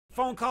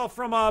phone call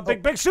from a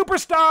big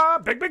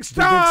superstar, big star. Big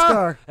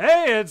star.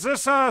 Hey, is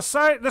this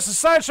this is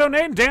Sideshow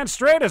Nate and Dan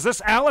Strait? Is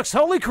this Alex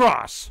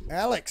Holycross?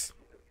 Alex.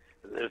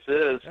 This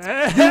is.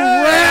 Hey, You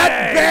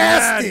rat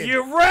bastard!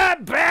 You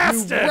rat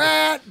bastard! You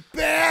rat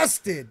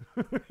bastard!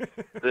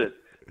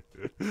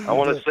 I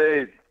want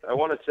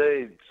to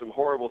say some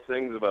horrible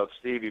things about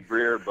Stevie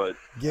Breer, but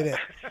Get it.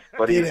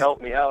 but he Get it.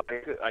 helped me out.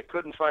 I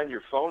couldn't find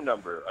your phone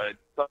number. I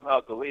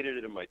somehow deleted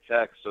it in my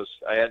text, so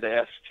I had to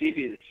ask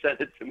Stevie to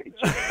send it to me.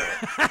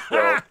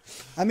 So,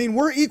 I mean,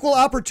 we're equal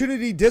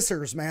opportunity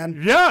dissers,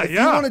 man. Yeah, if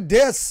yeah. you want to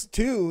diss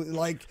too,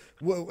 like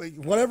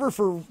whatever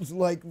for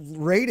like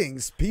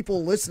ratings,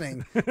 people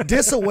listening,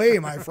 diss away,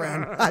 my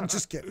friend. I'm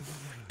just kidding.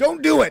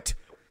 Don't do it,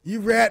 you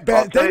rat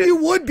bastard. Then you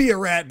would be a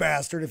rat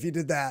bastard if you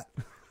did that.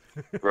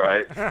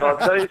 right. So I'll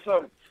tell you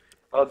something.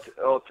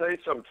 I'll tell you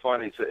something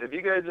funny. So, have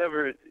you guys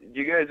ever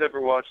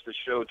watched the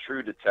show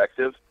True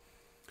Detective?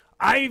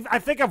 I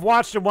think I've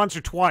watched it once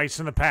or twice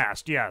in the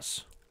past.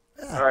 Yes.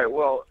 All right.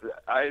 Well,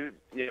 I'm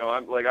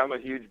a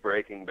huge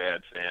Breaking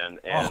Bad fan,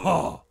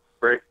 and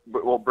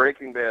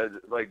Breaking Bad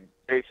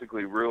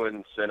basically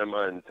ruined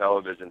cinema and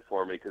television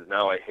for me because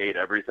now I hate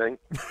everything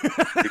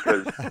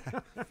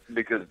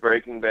because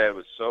Breaking Bad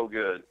was so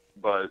good.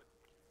 But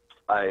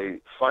I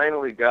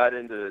finally got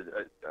into.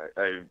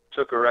 I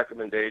took a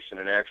recommendation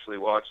and actually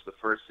watched the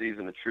first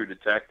season of True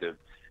Detective,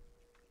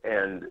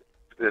 and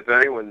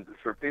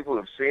for people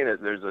who've seen it,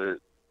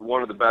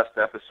 one of the best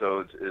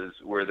episodes is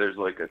where there's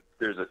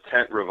a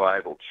tent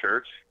revival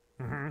church,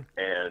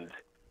 and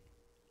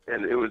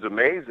it was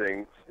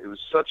amazing. It was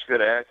such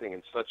good acting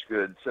and such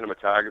good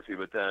cinematography.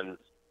 But then,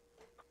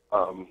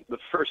 the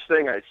first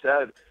thing I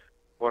said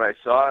when I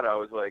saw it, I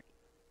was like,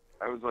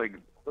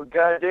 well,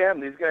 goddamn,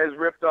 these guys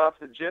ripped off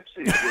the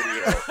Gypsies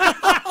video.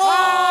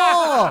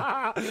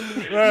 Oh,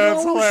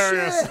 That's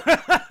hilarious.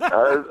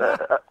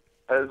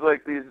 I was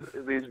like, these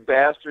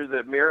bastards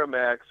at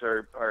Miramax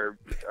are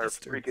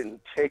freaking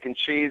taking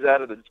cheese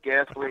out of the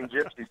gasoline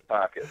gypsies'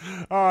 pocket.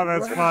 Oh,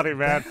 that's funny,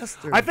 man.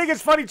 bastard. I think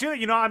it's funny too.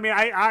 You know, I mean,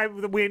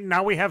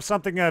 we have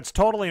something that's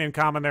totally in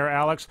common there,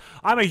 Alex.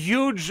 I'm a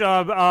huge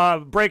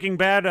Breaking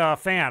Bad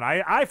fan.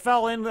 I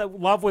fell in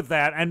love with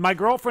that, and my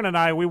girlfriend and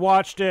I, we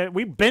watched it.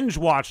 We binge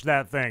watched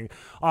that thing.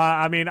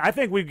 I mean, I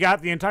think we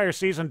got the entire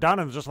season done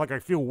in just like a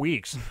few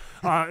weeks.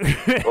 At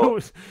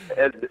this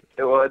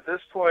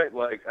point,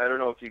 I don't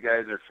know if you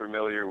guys are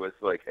familiar with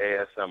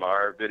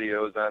ASMR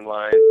videos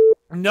online.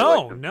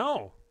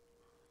 No.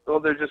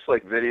 Well, they're just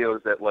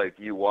videos that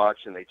you watch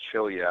and they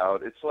chill you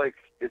out. It's like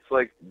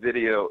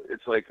video.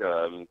 It's like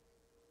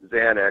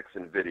Xanax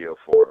in video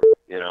form,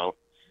 you know.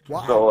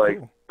 wow.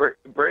 So cool.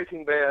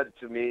 Breaking Bad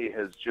to me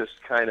has just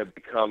kind of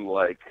become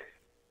like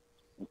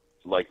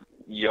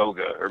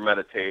yoga or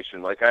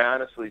meditation. I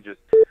honestly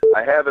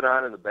I have it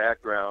on in the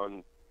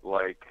background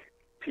like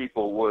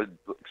people would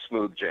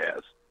smooth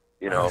jazz.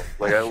 You know,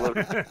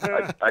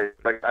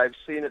 I've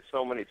seen it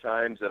so many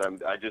times that I'm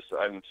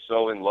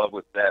so in love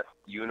with that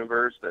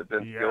universe that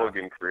Vince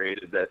Gilligan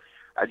created that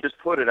I just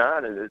put it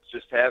on and it's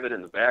just have it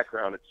in the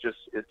background. It's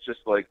just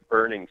like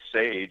burning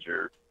sage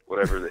or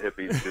whatever the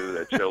hippies do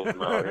that chills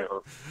them out. You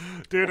know?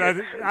 Dude,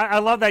 I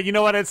love that. You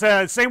know what? It's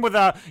same with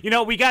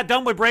we got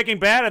done with Breaking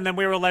Bad, and then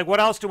we were like, what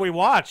else do we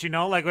watch? You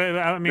know, I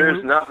mean,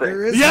 there's nothing.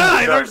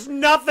 There's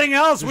nothing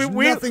else. There's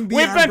we've nothing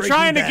been beyond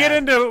trying to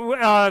Breaking get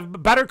into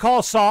Better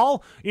Call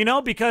Saul, you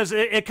know, because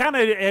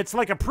it's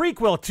like a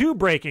prequel to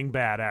Breaking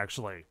Bad,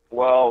 actually.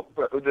 Well,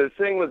 the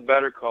thing with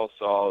Better Call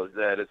Saul is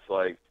that it's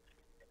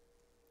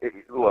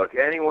look,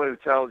 anyone who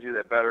tells you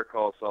that Better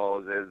Call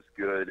Saul is as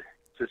good.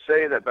 To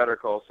say that Better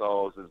Call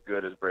Saul is as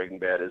good as Breaking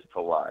Bad is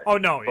to lie. Oh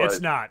no,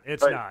 it's not.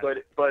 It's not.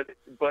 But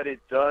it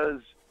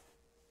does,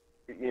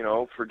 you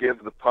know,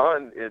 forgive the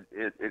pun. It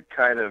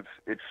kind of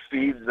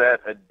feeds that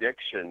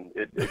addiction.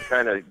 It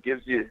kind of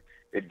gives you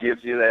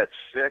that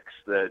fix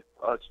that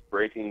us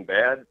Breaking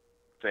Bad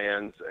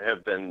fans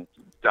have been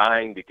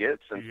dying to get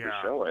since the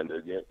show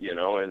ended. You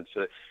know, and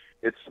so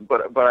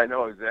but I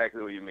know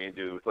exactly what you mean,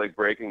 dude. It's like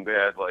Breaking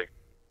Bad,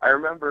 I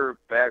remember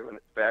back when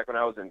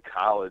I was in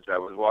college, I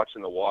was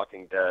watching The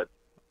Walking Dead.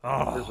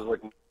 Oh.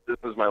 This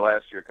was my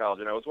last year of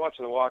college, and I was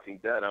watching The Walking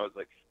Dead. And I was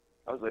like,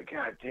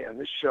 God damn,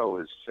 this show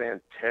is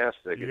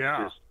fantastic.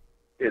 Yeah.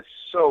 It's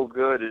so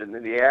good, and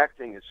the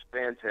acting is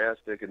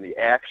fantastic, and the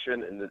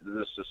action and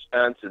the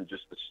suspense and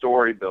just the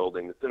story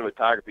building, the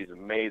cinematography is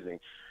amazing.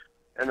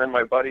 And then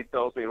my buddy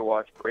tells me to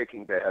watch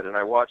Breaking Bad, and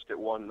I watched it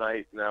one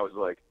night, and I was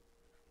like,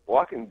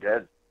 Walking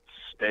Dead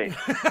stinks.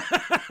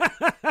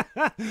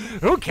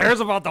 Who cares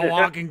about The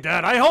Walking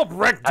Dead? I hope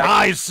Rick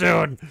dies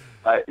soon.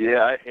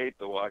 I hate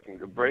The Walking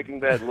Dead. Breaking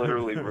Bad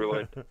literally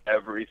ruined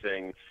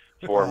everything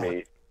for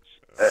me.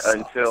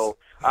 Until,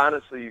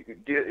 honestly,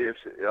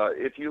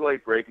 if you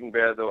like Breaking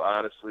Bad, though,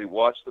 honestly,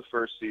 watch the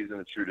first season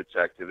of True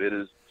Detective. It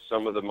is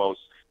some of the most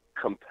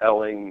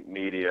compelling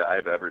media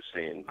I've ever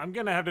seen. I'm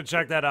gonna have to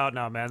check that out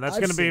now, man. That's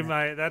I've gonna be seen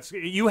my. That's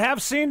you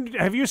have seen.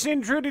 Have you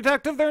seen True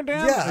Detective there,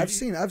 Dan? Yeah, I've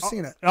seen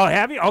it. Oh,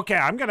 have you? Okay,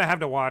 I'm gonna have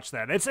to watch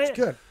that. It's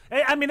good.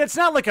 I mean, it's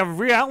not like a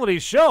reality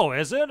show,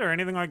 is it, or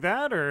anything like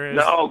that, or is...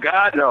 No,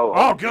 God, no.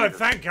 Oh, good,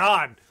 thank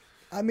God.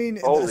 I mean,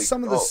 Holy-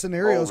 some of the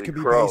scenarios holy could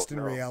be crow, based in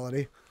no.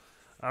 reality.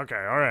 Okay,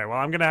 all right. Well,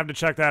 I'm gonna have to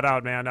check that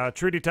out, man.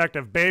 True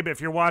Detective, babe. If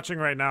you're watching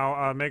right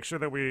now, make sure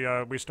that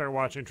we start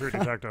watching True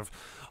Detective.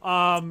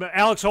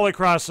 Alex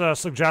Holycross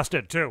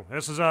suggested too.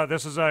 This is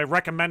a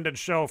recommended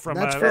show from.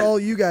 That's for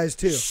all you guys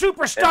too.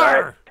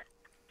 Superstar.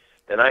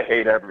 And I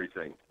hate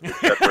everything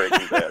except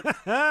Breaking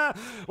Bad.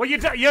 Well, you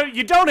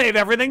don't hate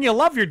everything. You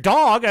love your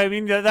dog. I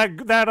mean that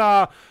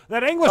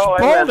English Oh,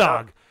 I meant,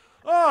 bulldog.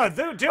 Oh,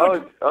 dude.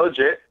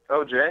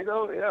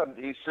 Django? Yeah,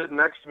 he's sitting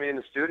next to me in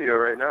the studio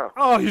right now.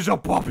 Oh, he's a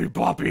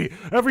puppy.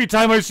 Every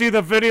time I see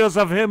the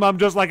videos of him, I'm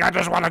just like, I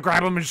just want to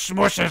grab him and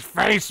smush his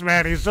face,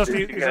 man. He's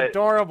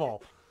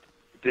adorable.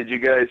 Did you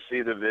guys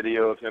see the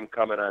video of him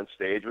coming on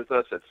stage with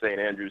us at St.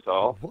 Andrews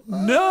Hall?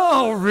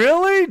 No,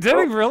 really? Did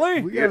he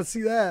really? We got to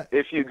see that.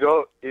 If you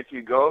go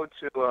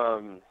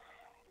to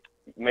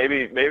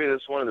maybe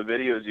this is one of the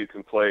videos you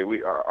can play.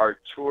 Our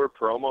tour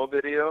promo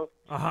video.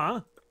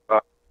 Uh-huh.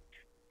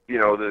 You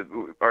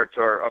know,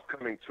 our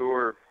upcoming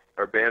tour,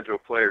 our banjo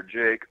player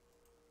Jake,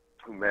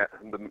 the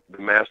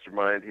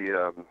mastermind,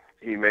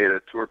 he made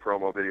a tour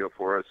promo video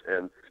for us,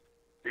 and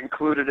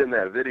included in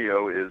that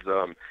video is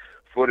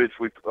footage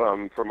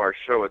from our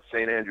show at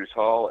St. Andrews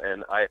Hall,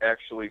 and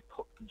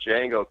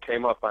Django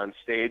came up on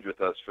stage with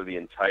us for the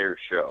entire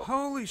show.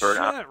 Holy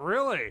shit!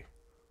 Really?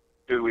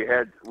 Dude, we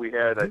had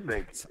I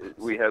think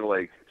we had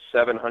like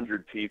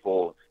 700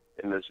 people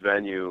in this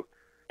venue.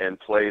 And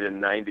played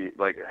in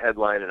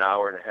headline an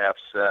hour and a half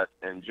set,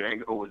 and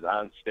Django was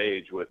on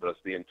stage with us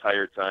the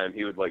entire time.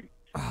 He would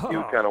he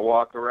would kind of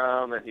walk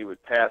around, and he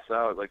would pass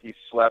out like he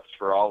slept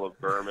for all of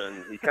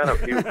Berman. He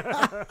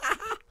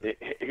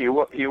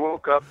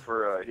woke up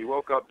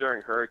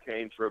during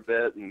hurricane for a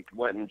bit and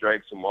went and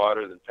drank some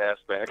water, then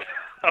passed back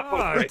out.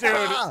 Oh,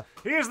 dude,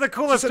 he is the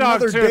coolest Just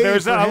dog another too. day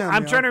There's for him,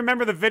 I'm yeah. trying to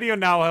remember the video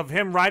now of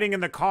him riding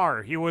in the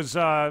car. He was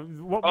Oh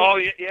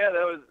yeah,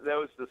 that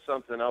was the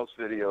something else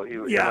video.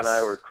 Him and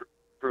I were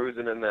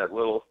cruising in that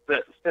little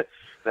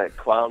that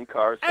clown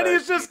car. And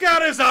he's just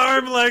got his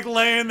arm like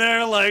laying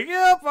there, like,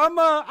 yep,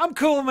 I'm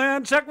cool,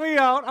 man. Check me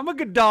out. I'm a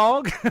good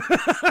dog.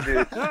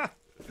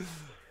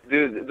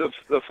 Dude,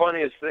 the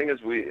funniest thing is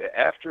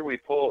after we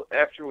pulled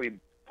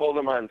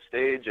him on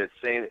stage at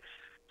St.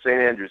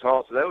 Andrews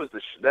Hall. So that was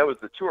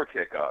the tour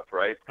kickoff,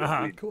 right?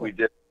 Cool.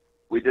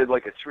 We did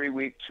like a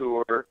 3-week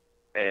tour,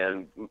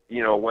 and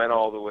went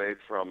all the way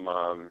from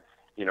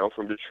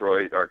from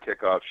Detroit, our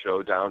kickoff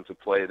show, down to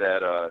play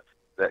that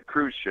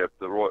cruise ship,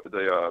 the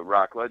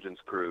Rock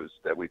Legends cruise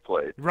that we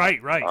played. Right.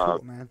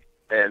 Cool, man.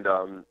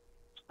 And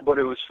but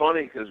it was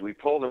funny because we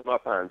pulled him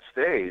up on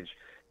stage,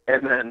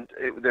 and then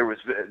there was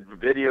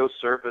video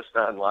surfaced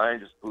online,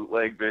 just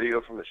bootleg video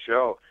from the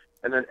show,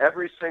 and then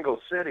every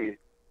city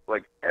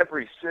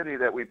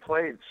that we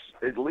played,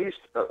 at least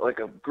like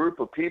a group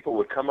of people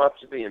would come up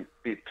to me and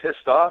be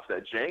pissed off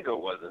that Django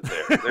wasn't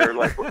there. They're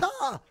like,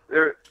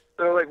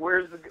 they're like,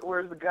 where's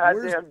the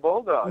goddamn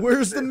bulldog?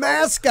 Where's the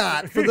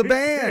mascot for the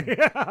band?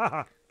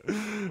 Yeah.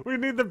 We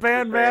need the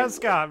band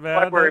mascot,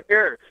 man. But we're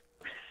here.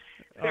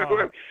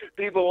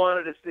 People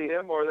wanted to see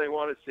him or they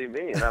wanted to see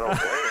me, and I don't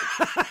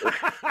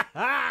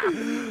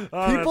blame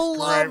them. People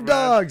love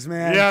dogs,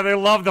 man. Yeah, they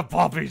love the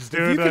puppies,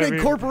 dude. If you can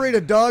incorporate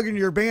a dog in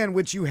your band,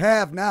 which you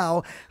have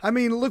now, I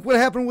mean, look what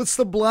happened with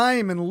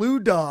Sublime and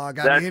Lou Dog.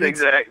 That's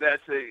exactly.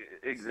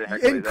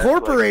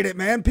 Incorporate it,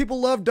 man.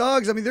 People love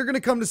dogs. I mean, they're going to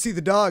come to see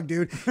the dog,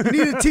 dude. You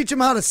need to teach them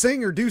how to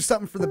sing or do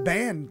something for the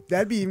band.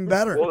 That'd be even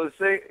better. Well, the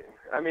thing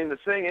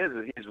is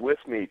that he's with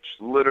me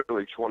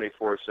literally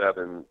 24/7,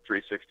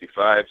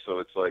 365. So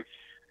it's like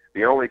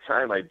the only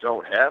time I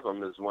don't have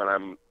him is when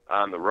I'm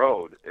on the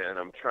road, and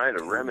I'm trying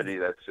to remedy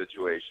that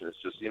situation.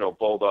 It's just,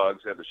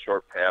 bulldogs have a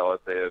short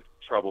palate, they have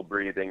trouble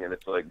breathing, and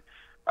it's like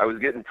I was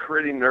getting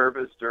pretty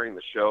nervous during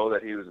the show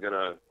that he was going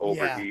to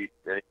overheat.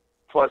 Yeah.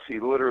 Plus, he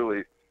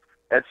literally,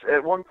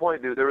 at one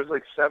point, dude, there was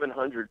like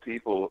 700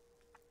 people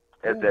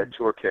at that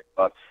tour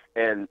kickoff,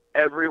 and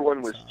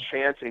everyone was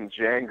chanting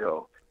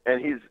Django, and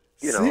he's.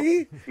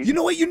 See? You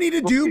know what you need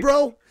to do,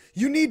 bro?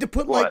 You need to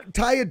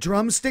tie a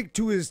drumstick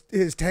to his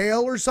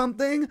tail or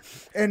something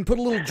and put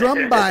a little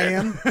drum by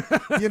him,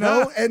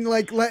 and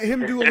let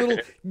him do a little,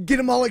 get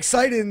him all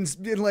excited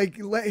and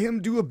let him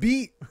do a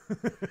beat.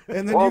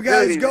 And then you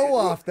guys go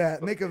off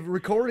that, make a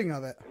recording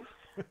of it.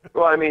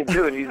 Well, I mean,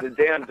 dude, he's a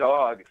damn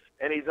dog,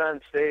 and he's on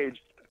stage,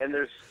 and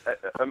there's,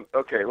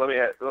 okay, let me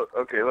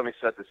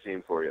set the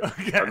scene for you.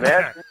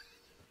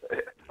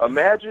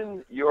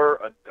 Imagine you're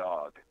a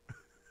dog.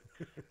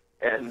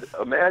 And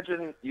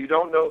imagine you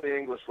don't know the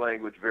English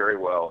language very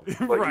well,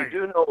 but right.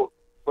 You do know,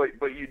 but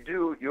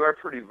you are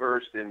pretty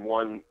versed in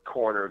one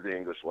corner of the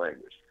English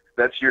language.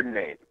 That's your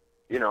name.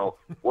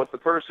 What the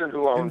person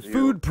who owns and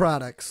food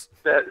products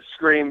that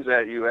screams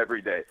at you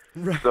every day.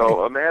 Right.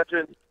 So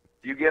imagine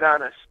you get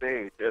on a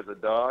stage as a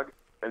dog,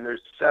 and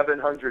there's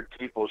 700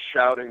 people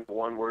shouting the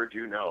one word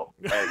you know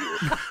at you.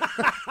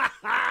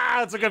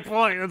 That's a good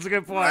point. That's a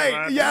good point.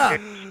 Right, Man. yeah.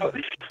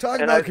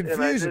 Talk about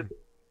confusion.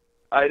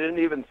 I didn't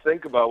even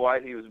think about why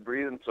he was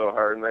breathing so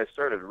hard, and I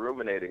started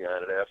ruminating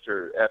on it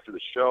after the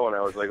show, and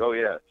I was like, oh,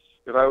 yeah,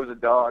 if I was a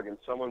dog and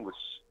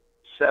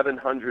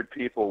 700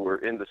 people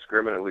were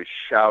indiscriminately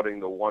shouting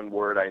the one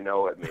word I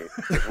know at me,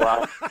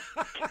 wow.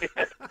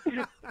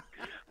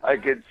 I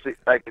could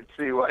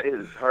see why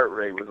his heart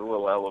rate was a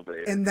little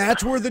elevated. And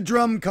that's where the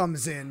drum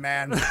comes in,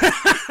 man.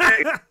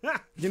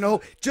 You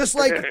know, just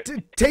like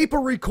tape a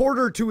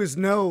recorder to his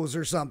nose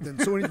or something.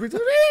 So when he's,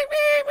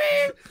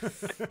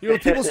 you know,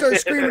 people start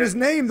screaming his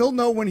name, they'll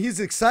know when he's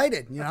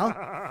excited. You know.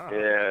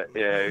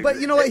 Yeah. But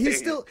you know what? He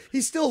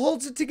still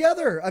holds it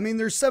together. I mean,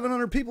 there's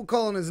 700 people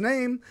calling his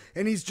name,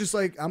 and he's just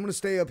like, I'm gonna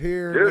stay up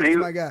here. Dude, that's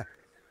my guy.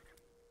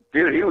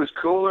 Dude, he was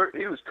cooler.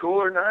 He was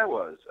cooler than I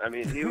was. I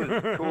mean, he was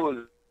cool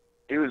as.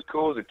 He was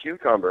cool as a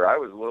cucumber. I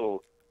was a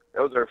little.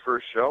 That was our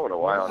first show in a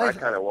while, and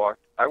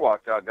I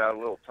walked out, got a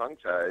little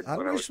tongue-tied. I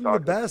wish him the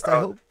best.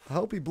 I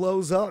hope he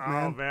blows up,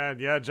 man. Oh man,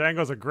 yeah,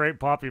 Django's a great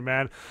puppy,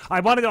 man. I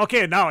wanted.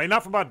 Okay, now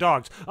enough about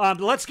dogs.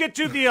 Let's get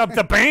to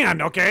the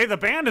band. Okay, the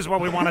band is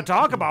what we want to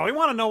talk about. We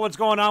want to know what's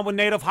going on with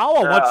Native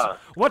Howl.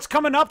 What's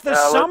coming up this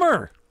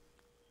summer?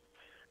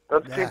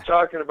 Let's keep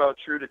talking about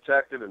True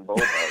Detective and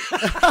Bulldog.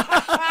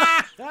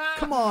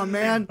 Come on,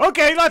 man.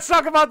 Okay, let's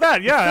talk about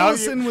that. Yeah,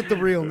 listen with the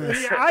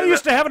realness. I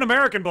used to have an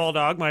American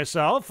Bulldog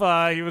myself.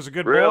 He was a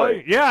good Really?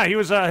 boy. Yeah, he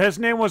was. His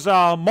name was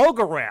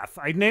Mogarath.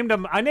 I named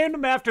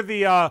him after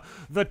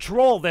the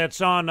troll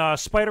that's on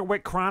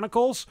Spiderwick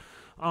Chronicles.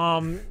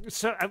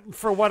 So,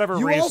 for whatever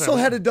reason. You also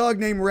had a dog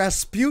named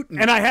Rasputin.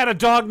 And I had a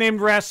dog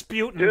named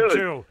Rasputin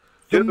too.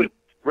 Dude,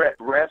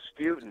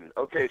 Rasputin.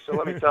 Okay, so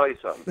let me tell you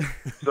something.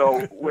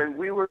 So when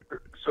we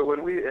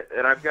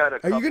and I've got a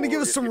couple. Are you going to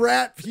give us some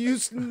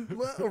Rasputin?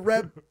 What do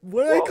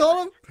they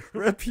call him?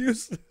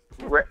 Rasputin.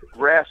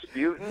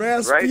 Rasputin.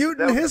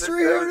 Rasputin right?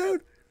 history here,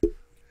 dude.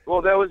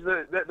 Well, that was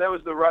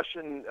the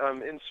Russian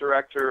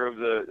insurrector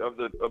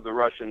of the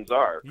Russian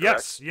Tsar.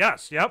 Correct?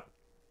 Yes, yep.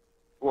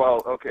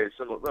 Well, okay,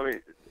 so let me.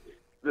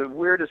 The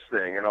weirdest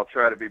thing, and I'll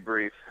try to be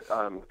brief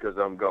because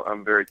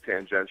I'm very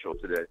tangential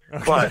today.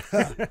 But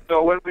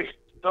so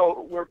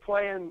we're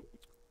playing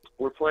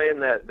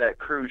that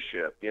cruise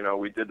ship. You know,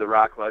 we did the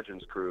Rock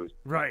Legends cruise,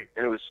 right?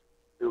 And it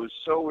was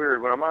so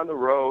weird when I'm on the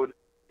road.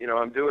 You know,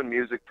 I'm doing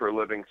music for a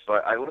living, so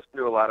I listen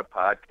to a lot of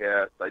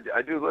podcasts.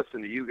 I do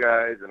listen to you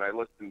guys, and I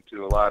listen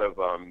to a lot of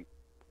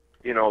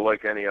you know,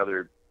 like any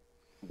other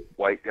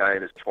white guy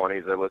in his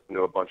 20s, I listen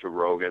to a bunch of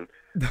Rogan.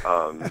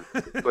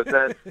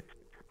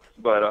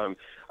 But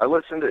I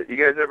listened to. You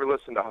guys ever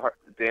listen to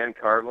Dan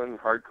Carlin,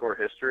 Hardcore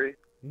History?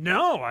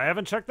 No, I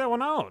haven't checked that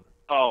one out.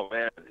 Oh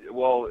man,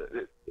 well,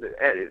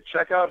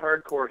 check out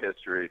Hardcore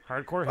History.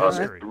 Hardcore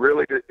History. It's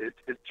really good.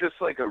 It's just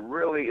like a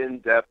really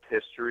in-depth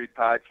history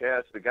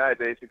podcast. The guy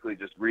basically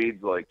just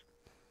reads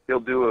he'll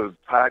do a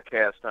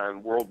podcast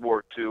on World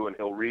War II, and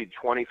he'll read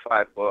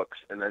 25 books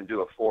and then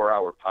do a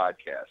 4-hour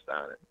podcast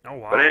on it. Oh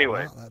wow! But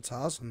anyway, wow, that's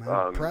awesome,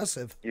 man.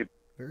 Impressive.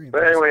 Very impressive.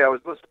 But anyway, I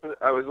was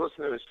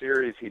listening to a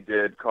series he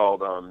did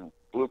called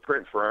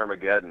Blueprint for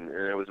Armageddon,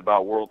 and it was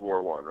about World War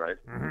I, right?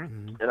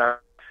 Mm-hmm.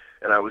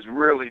 And I was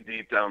really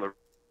deep down the.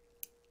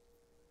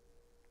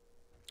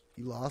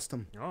 You lost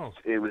him. Oh.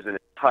 It was an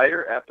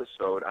entire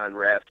episode on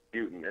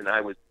Rasputin, and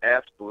I was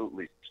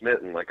absolutely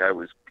smitten, like I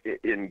was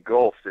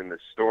engulfed in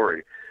this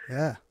story.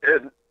 Yeah.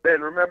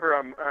 And remember,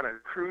 I'm on a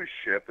cruise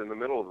ship in the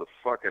middle of the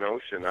fucking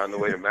ocean on the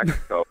way to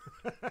Mexico,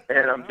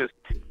 and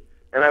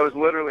I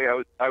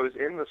was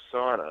in the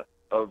sauna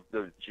of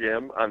the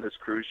gym on this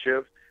cruise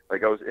ship.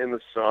 Like I was in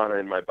the sauna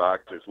in my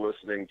boxers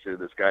listening to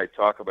this guy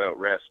talk about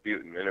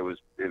Rasputin, and it was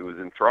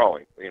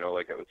enthralling, you know,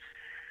 like I was.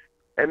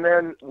 And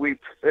then we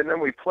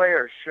play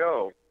our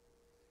show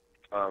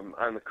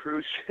on the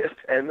cruise ship,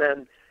 and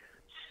then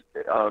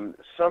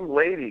some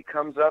lady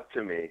comes up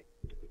to me,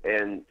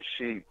 and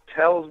she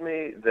tells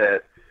me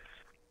that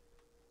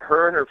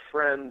her and her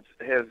friends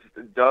have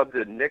dubbed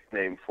a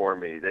nickname for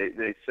me.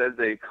 They said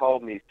they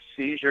called me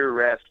Seizure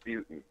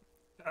Rasputin.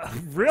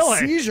 Really?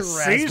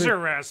 Seizure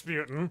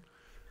Rasputin?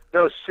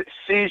 No,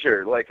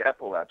 seizure, like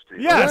epilepsy.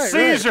 Yeah,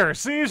 Right,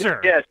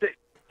 Caesar.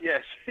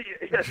 Yes.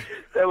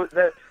 That was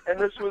that, and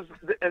this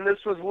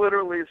was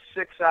literally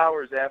 6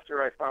 hours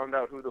after I found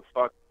out who the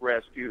fuck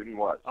Rasputin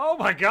was. Oh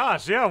my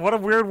gosh! Yeah, what a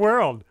weird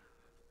world.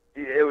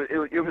 It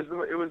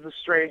was the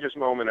strangest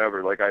moment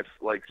ever. Like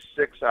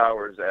 6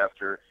 hours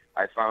after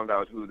I found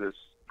out who this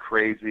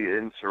crazy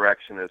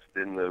insurrectionist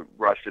in the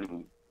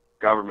Russian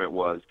government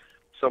was,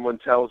 someone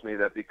tells me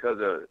that because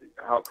of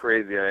how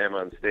crazy I am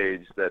on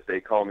stage, that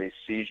they call me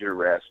Seizure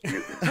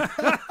Rasputin.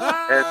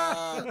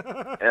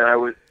 and I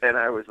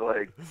was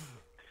like,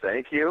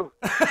 thank you.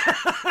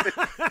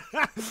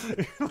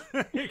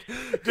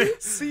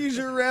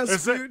 Seizure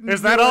Rasputin.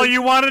 Is that all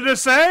you wanted to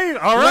say?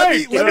 All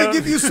right. Let me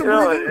give you some.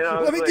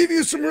 Let me like, give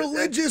you some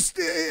religious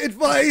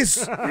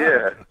advice.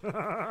 Yeah.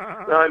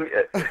 No,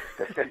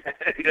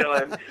 You know,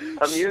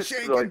 I'm used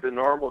to like the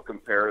normal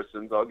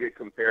comparisons. I'll get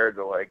compared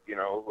to like, you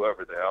know,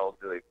 whoever the hell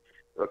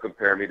they'll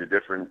compare me to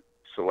different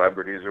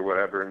celebrities or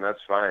whatever, and that's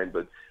fine.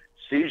 But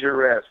Seizure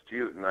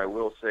Rasputin, I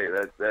will say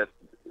that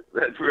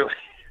really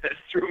that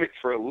threw me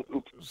for a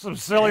loop. Some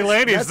silly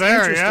ladies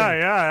there,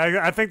 yeah.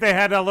 I think they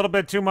had a little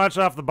bit too much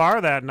off the bar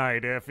that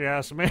night, if you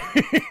ask me.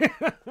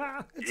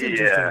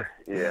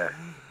 Yeah.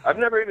 I've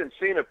never even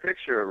seen a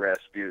picture of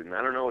Rasputin.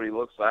 I don't know what he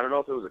looks like. I don't know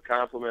if it was a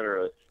compliment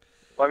or a.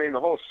 Well, I mean, the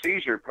whole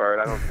seizure part,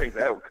 I don't think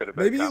that could have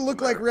been. Maybe you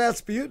look like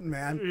Rasputin,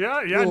 man.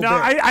 Yeah. No,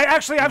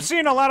 I've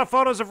seen a lot of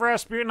photos of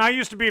Rasputin. I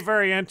used to be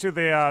very into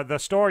the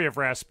story of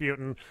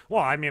Rasputin.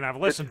 Well, I mean, I've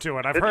listened to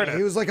it. I've heard it.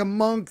 He was like a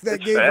monk that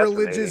gave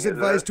religious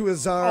advice to a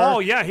czar. Oh,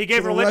 yeah, he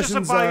gave religious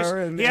advice.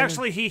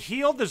 He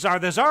healed the czar.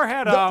 The czar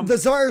had the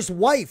czar's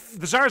wife.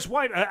 The czar's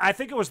wife. I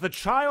think it was the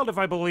child, if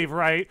I believe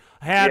right.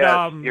 Had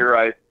you're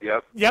right.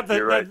 Yep.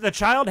 The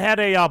child had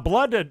a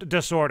blood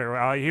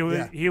disorder. He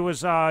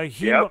was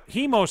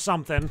hemo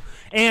something,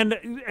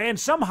 and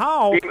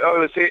somehow it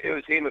was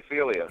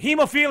hemophilia.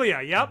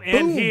 Hemophilia, yep.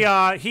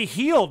 And he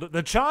healed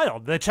the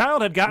child. The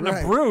child had gotten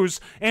a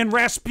bruise, and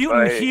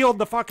Rasputin healed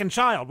the fucking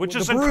child, which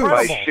is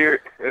incredible.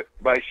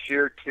 By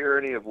sheer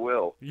tyranny of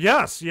will.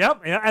 Yes,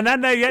 yep. And then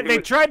they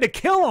tried to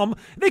kill him.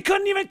 They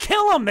couldn't even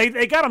kill him.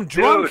 They got him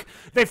drunk.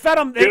 They fed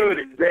him.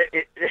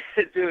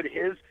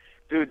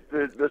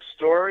 The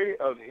story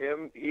of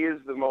him, he's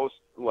the most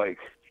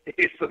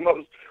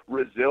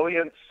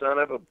resilient son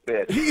of a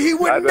bitch. He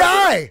wouldn't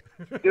die.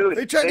 Dude,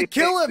 they tried to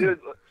kill him. Dude,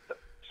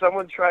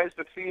 someone tries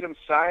to feed him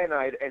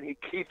cyanide, and he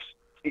keeps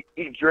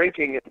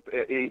drinking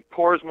it. He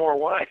pours more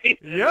wine.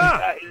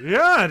 Yeah,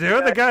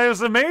 dude, the guy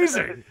is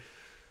amazing.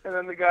 And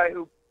then the guy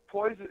who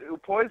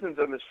poisons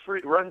him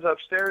runs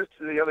upstairs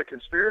to the other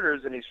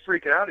conspirators, and he's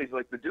freaking out. He's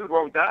like, the dude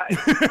won't die.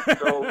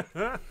 so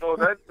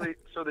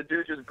the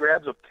dude just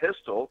grabs a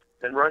pistol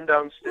and runs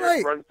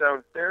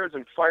downstairs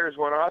and fires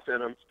one off at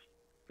him.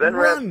 Then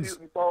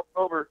Rasputin falls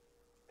over,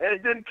 and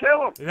it didn't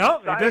kill him. No,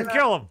 it didn't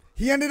kill him.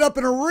 He ended up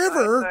in a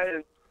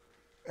river.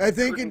 I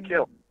think.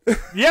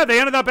 Yeah, they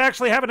ended up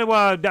actually having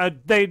to.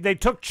 They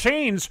took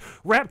chains,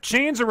 wrapped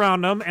chains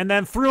around them, and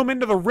then threw him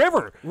into the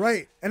river.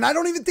 Right, and I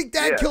don't even think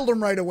that killed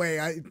him right away.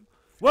 I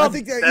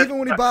think that even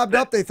when he bobbed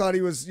up, they thought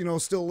he was,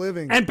 still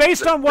living. And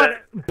based on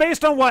what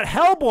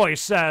Hellboy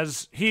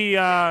says, he,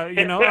 I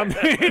mean,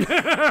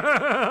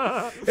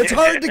 it's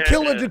hard to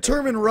kill a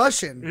determined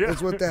Russian. Yeah.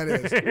 Is what that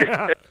is.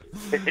 Yeah.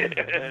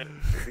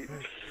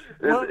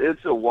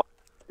 It's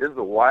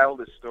the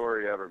wildest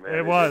story ever, man.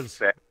 It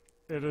was.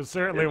 It is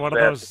certainly one of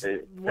those.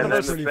 The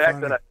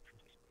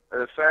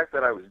fact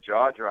that I was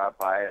jaw dropped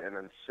by it, and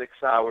then 6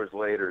 hours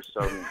later,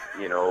 some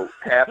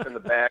half in the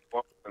back,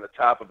 on the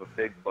top of a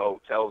big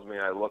boat tells me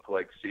I look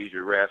like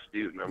Seizure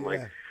Rasputin. I'm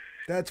like,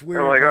 that's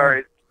weird. I'm like, all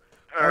right.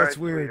 That's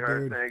weird,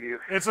 dude. Thank you.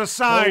 It's a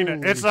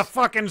sign. It's a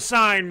fucking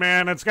sign,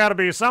 man. It's got to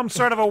be some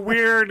sort of a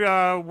weird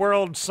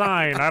world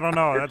sign. I don't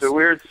know. It's a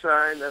weird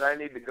sign that I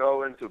need to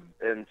go into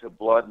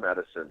blood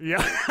medicine.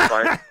 Yeah.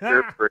 Find a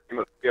cure for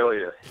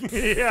hemophilia.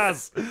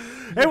 Yes.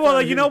 Hey, well,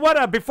 you know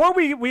what? Before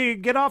we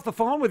get off the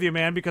phone with you,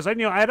 man, because I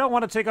don't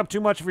want to take up too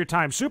much of your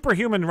time.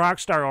 Superhuman rock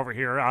star over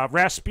here,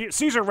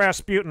 Caesar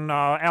Rasputin,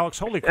 Alex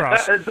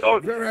Holycross.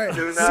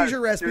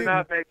 Caesar Rasputin. Do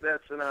not make that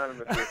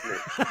synonymous with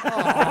me.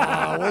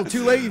 Oh, well,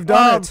 too late. You've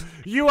done it.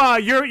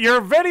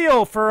 Your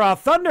video for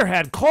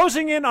Thunderhead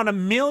closing in on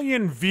 1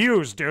 million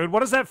views, dude.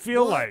 What does that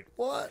feel like?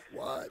 What?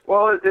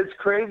 Well, it's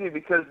crazy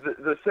because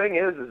the thing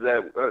is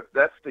that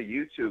that's the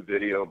YouTube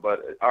video, but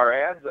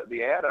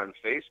the ad on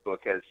Facebook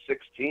has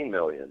 16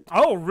 million.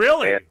 Oh,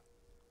 really?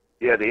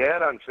 Yeah, the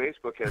ad on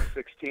Facebook has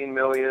 16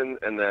 million,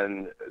 and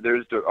then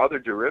there's other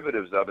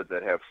derivatives of it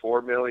that have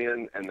 4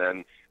 million, and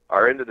then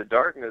our Into the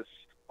Darkness,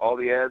 all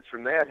the ads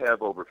from that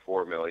have over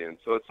 4 million.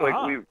 So it's like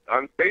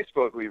on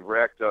Facebook we've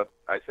racked up,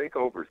 I think,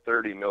 over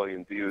 30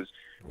 million views.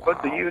 Wow.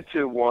 But the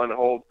YouTube one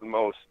holds the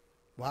most.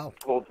 Wow.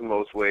 Holds the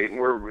most weight, and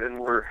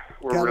we're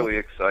really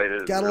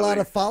excited. Got a lot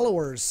of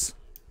followers.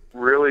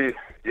 Really,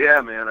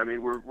 yeah, man. I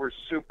mean, we're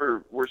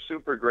super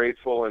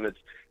grateful, and it's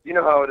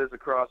how it is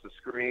across the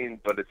screen,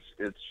 but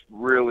it's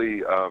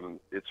really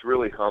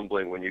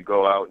humbling when you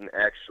go out and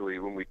actually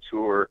when we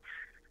tour.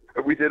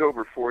 We did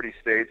over 40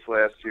 states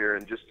last year,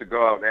 and just to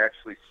go out and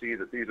actually see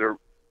that these are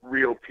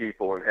real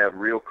people and have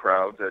real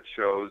crowds at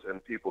shows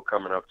and people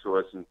coming up to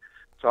us and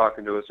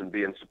talking to us and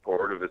being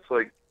supportive, it's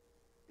like,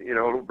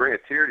 it'll bring a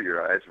tear to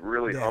your eye. It's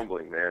really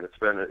humbling, man. It's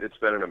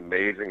been an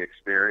amazing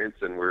experience,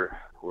 and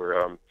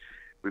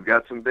we've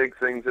got some big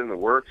things in the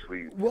works.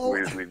 We've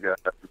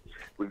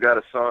got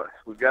a song,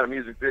 we've got a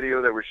music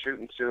video that we're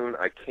shooting soon.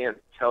 I can't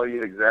tell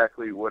you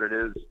exactly what it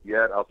is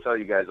yet. I'll tell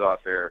you guys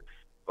off air,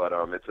 but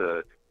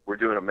we're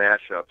doing a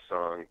mashup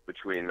song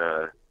between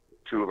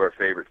two of our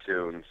favorite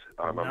tunes.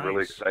 I'm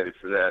really excited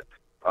for that.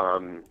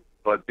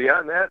 But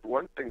beyond that,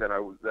 one thing that I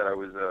was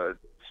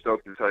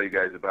stoked to tell you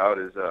guys about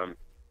is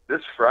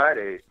this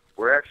Friday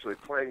we're actually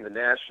playing the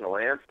national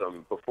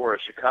anthem before a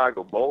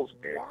Chicago Bulls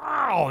game.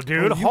 Wow,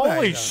 dude!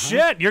 Holy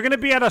shit! You're going to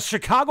be at a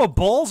Chicago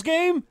Bulls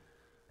game?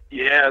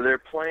 Yeah, they're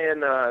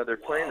playing the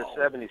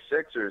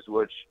 76ers,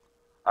 which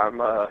I'm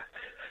a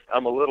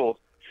little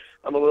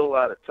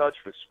out of touch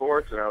with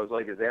sports, and I was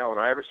like, is Allen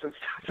Iverson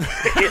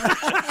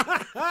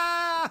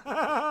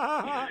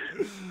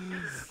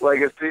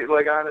like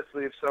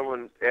honestly, if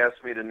someone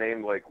asked me to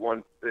name like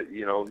name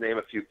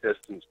a few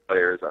Pistons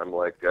players, I'm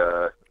like,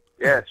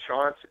 yeah,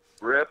 Chauncey,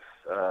 Rip,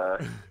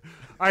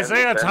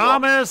 Isaiah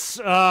Thomas,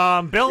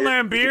 Bill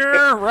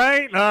Lambier,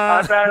 right?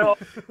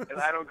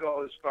 I don't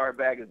go as far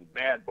back as the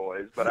Bad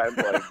Boys, but I'm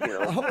like,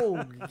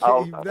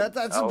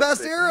 that's the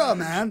best era,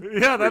 man.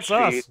 Yeah, that's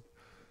Rasheed, us.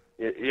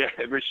 Yeah,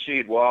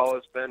 Rasheed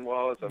Wallace, Ben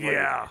Wallace. I'm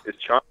like, is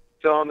Chauncey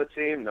still on the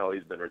team? No,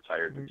 he's been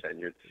retired for 10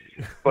 years.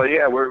 But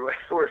yeah, we're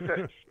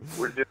doing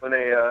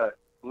a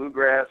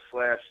bluegrass /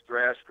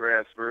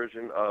 thrashgrass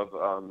version of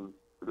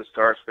the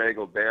Star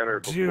Spangled Banner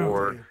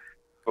before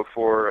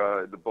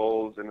the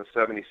Bulls and the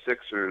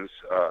 76ers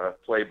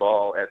play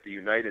ball at the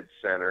United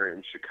Center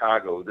in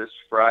Chicago this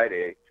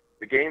Friday.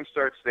 The game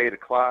starts at 8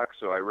 o'clock,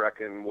 so I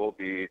reckon we'll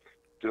be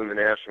doing the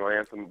national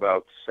anthem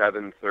about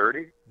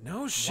 7:30.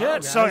 No shit. Wow,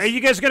 so are you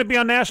guys going to be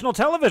on national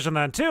television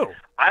then too?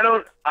 I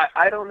don't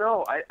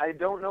know. I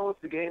don't know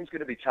if the game's going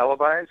to be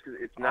televised because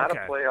it's not a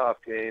playoff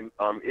game.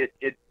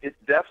 It's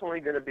definitely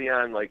going to be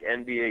on like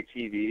NBA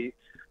TV,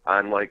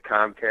 on like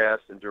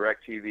Comcast and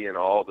DirecTV and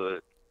all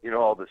the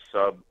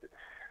sub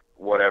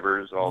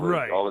whatevers, all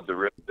the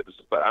derivatives.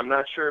 But I'm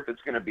not sure if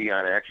it's going to be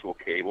on actual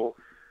cable.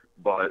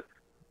 But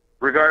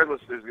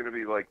regardless, there's going to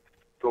be like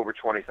over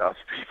 20,000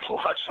 people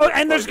watching. Oh,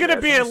 and there's going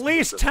to be at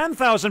least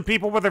 10,000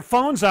 people with their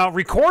phones out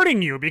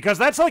recording you, because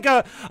that's like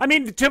to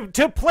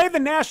play the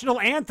national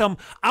anthem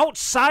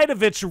outside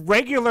of its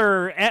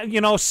regular,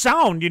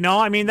 sound,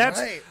 I mean,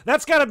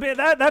 that's got to be,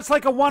 that's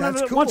like a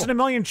once in a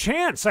million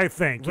chance, I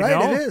think, you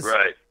know? It is.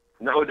 Right.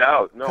 No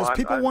doubt. No, because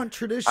people want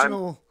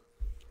traditional.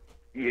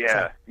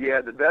 Yeah,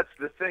 that's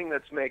the thing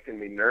that's making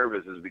me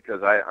nervous is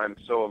because I'm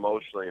so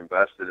emotionally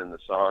invested in the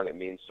song. It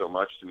means so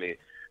much to me.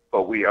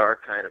 But we are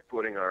kind of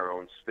putting our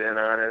own spin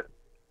on it.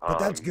 But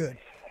that's good.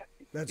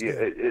 That's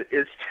good.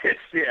 It's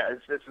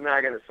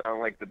not going to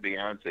sound like the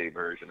Beyonce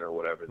version or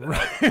whatever.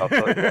 I'll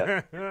tell you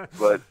that.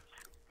 But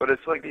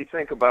it's like you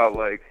think about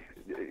like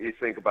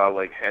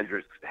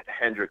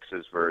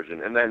Hendrix's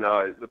version, and then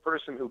the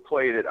person who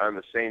played it on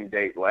the same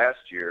date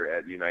last year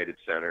at United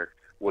Center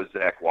was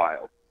Zach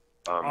Wild.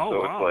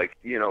 It's like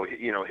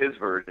his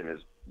version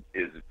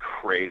is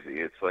crazy.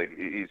 It's like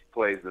he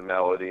plays the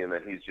melody and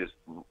then he's just,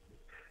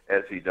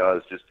 as he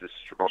does, just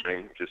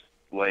destroying, just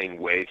laying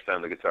waste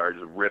on the guitar,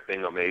 just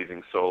ripping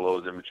amazing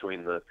solos in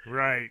between the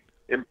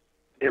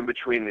in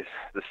between the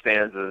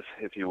stanzas,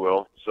 if you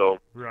will. So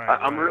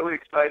I'm really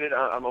excited.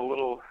 I'm a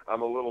little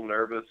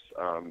nervous.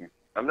 I'm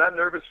not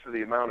nervous for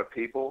the amount of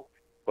people,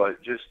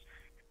 but just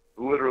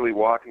literally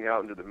walking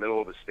out into the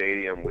middle of the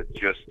stadium with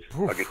just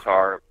a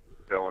guitar,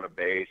 and a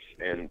bass,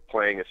 and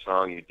playing a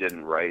song you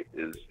didn't write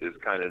is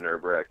kind of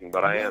nerve-wracking.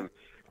 But I am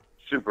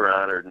super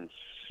honored and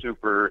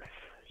super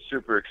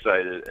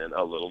excited and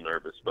a little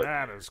nervous. But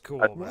that is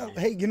cool. Well,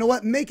 hey, you know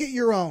what? Make it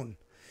your own.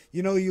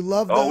 You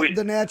love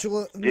the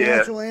national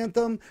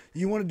anthem.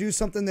 You want to do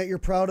something that you're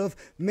proud of.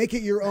 Make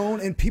it your own,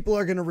 and people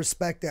are going to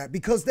respect that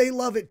because they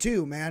love it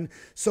too, man.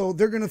 So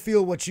they're going to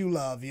feel what you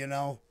love,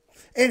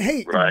 And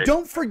hey,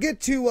 don't forget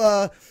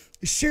to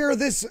share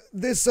this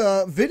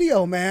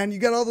video, man. You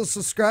got all those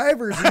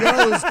subscribers, you got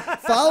all those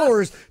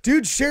followers,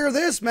 dude. Share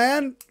this,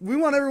 man. We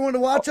want everyone to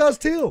watch us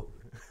too.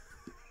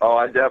 Oh,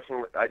 I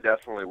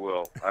definitely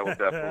will. I will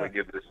definitely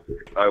give this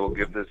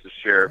a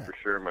share for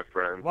sure, my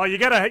friend. Well, you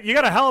got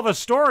a hell of a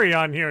story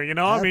on here,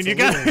 I mean, you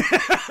got.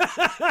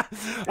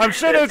 I'm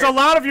sure there's a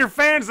lot of your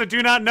fans that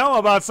do not know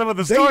about some of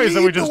the stories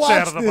that we just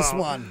chatted about. This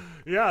one.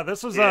 Yeah,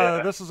 this is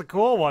a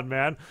cool one,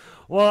 man.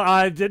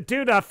 Well,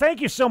 dude,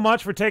 thank you so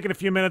much for taking a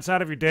few minutes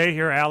out of your day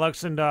here,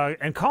 Alex, and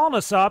calling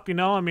us up.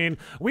 I mean,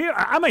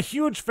 I'm a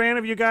huge fan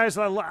of you guys.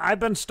 I've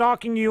been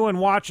stalking you and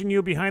watching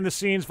you behind the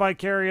scenes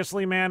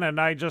vicariously, man. And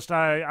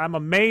I'm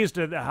amazed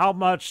at how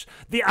much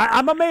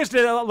I'm amazed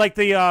at like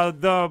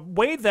the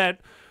way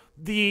that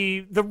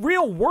the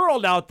real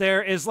world out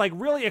there is like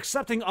really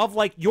accepting of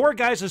like your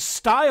guys'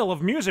 style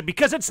of music,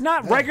 because it's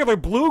not regular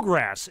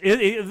bluegrass.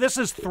 This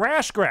is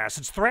thrashgrass.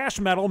 It's thrash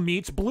metal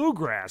meets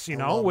bluegrass,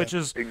 which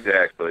is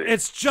exactly.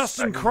 It's just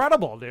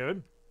incredible,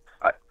 dude.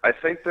 I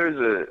think there's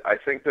a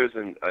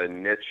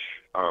niche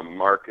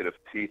market of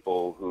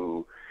people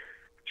who,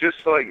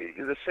 just like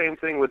the same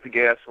thing with the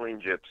Gasoline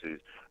Gypsies.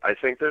 I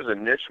think there's a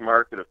niche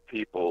market of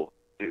people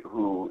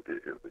who,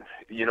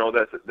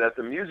 that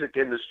the music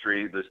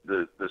industry,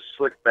 the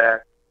slick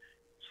back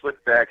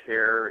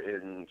hair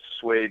in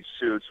suede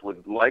suits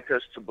would like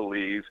us to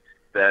believe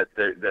that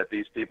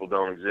these people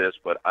don't exist.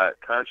 But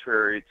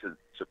contrary to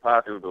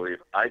popular belief,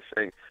 I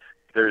think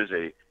there's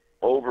a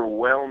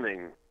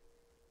overwhelming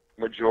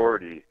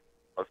majority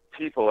of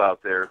people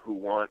out there who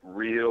want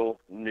real,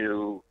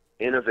 new,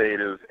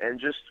 innovative, and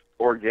just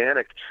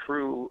organic,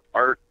 true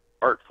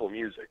artful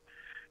music.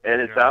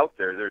 And it's out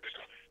there.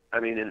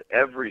 In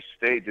every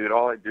state, dude,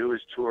 all I do is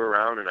tour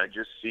around and I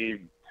just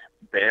see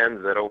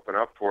bands that open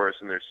up for us,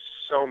 and there's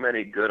so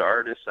many good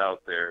artists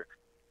out there,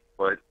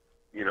 but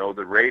you know,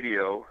 the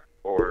radio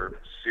or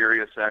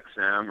Sirius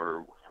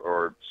XM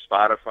or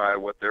Spotify,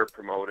 what they're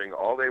promoting,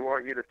 all they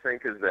want you to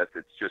think is that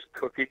it's just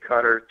cookie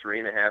cutter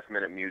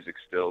 3.5-minute music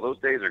still. Those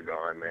days are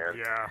gone, man.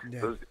 Yeah.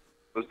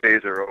 Those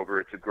days are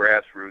over. It's a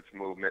grassroots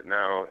movement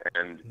now,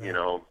 and you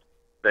know,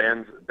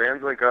 bands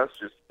like us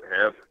just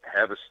have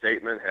a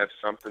statement, have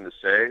something to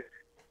say,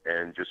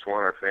 and just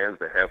want our fans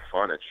to have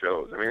fun at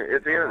shows. I mean,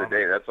 at the end of the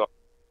day, that's all.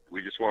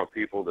 We just want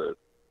people to,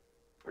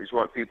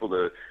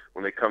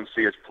 when they come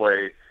see us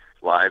play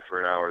live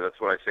for an hour,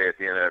 that's what I say at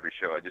the end of every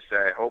show. I just say,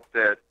 I hope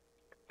that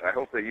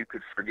you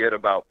could forget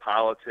about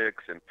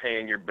politics and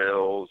paying your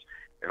bills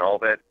and all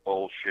that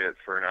bullshit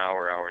for an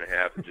hour and a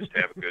half, and just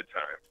have a good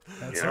time.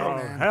 That's you know?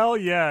 right, man. Hell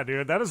yeah,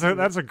 dude. That's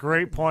a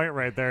great point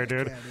right there,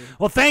 dude.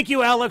 Well, thank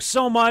you, Alex,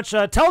 so much.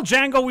 Tell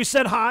Django we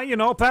said hi, you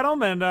know, pet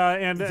him, and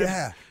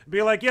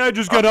be like, yeah, I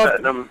just got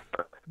up.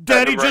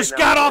 Daddy just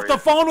got off the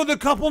phone with a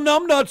couple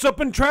numbnuts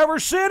up in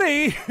Traverse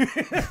City.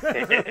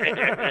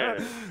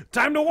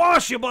 Time to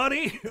wash you,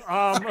 buddy.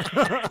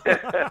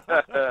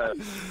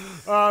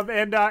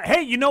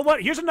 Hey, you know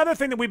what? Here's another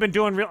thing that we've been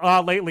doing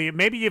lately.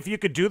 Maybe if you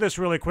could do this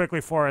really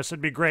quickly for us,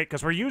 it'd be great,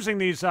 because we're using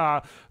these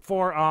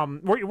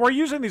we're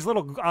using these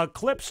little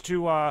clips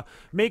to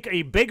make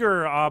a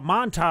bigger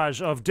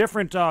montage of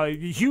different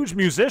huge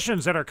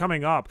musicians that are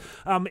coming up.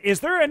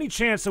 Is there any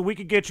chance that we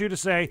could get you to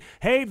say,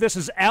 hey, this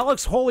is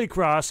Alex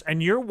Holycross,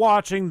 and you're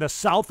watching the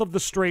South of the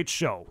Straits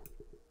show?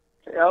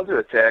 Hey, I'll do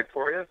a tag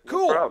for you.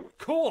 Cool. No problem.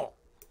 Cool.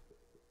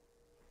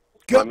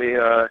 Let me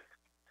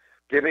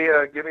give me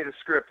the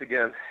script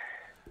again.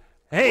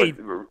 Hey,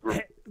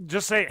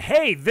 just say,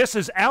 hey, this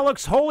is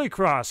Alex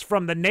Holycross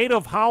from the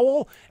native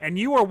Howl, and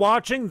you are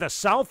watching the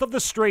South of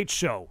the Straits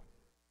show.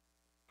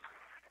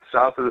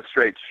 South of the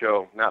Straits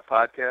show, not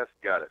podcast?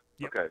 Got it.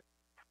 Yep. Okay.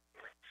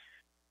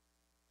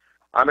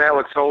 I'm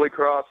Alex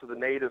Holycross of the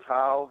native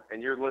Howl,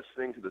 and you're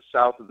listening to the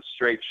South of the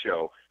Straits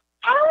show.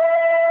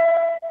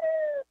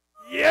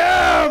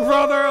 Yeah,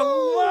 brother.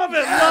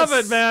 Love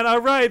it, man.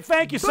 All right.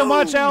 Thank you so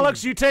much,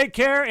 Alex. You take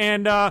care.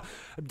 And,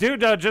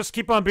 dude, just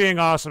keep on being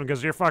awesome,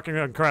 because you're fucking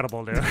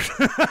incredible, dude.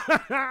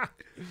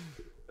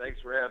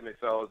 Thanks for having me,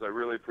 fellas. I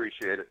really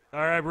appreciate it. All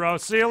right, bro.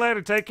 See you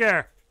later. Take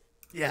care.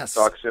 Yes.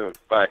 Talk soon.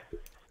 Bye.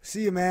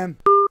 See you, man.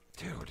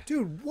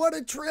 Dude, what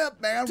a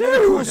trip, man. Dude.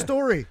 What a cool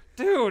story.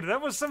 Dude,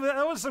 that was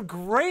some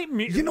great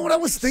You know what I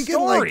was thinking?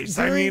 stories.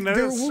 Like, I mean,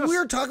 when we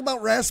were talking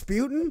about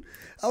Rasputin,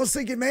 I was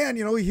thinking, man,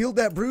 you know, he healed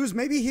that bruise.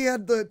 Maybe he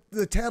had the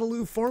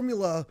Tattoo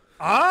formula.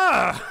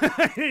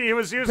 He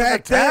was using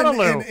back the Tattoo.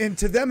 then, and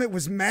to them it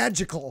was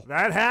magical.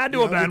 That had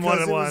to have been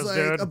what it was,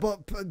 like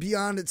dude.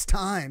 Beyond its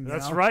time.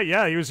 That's right.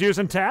 Yeah, he was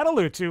using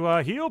Tattoo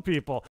to heal people.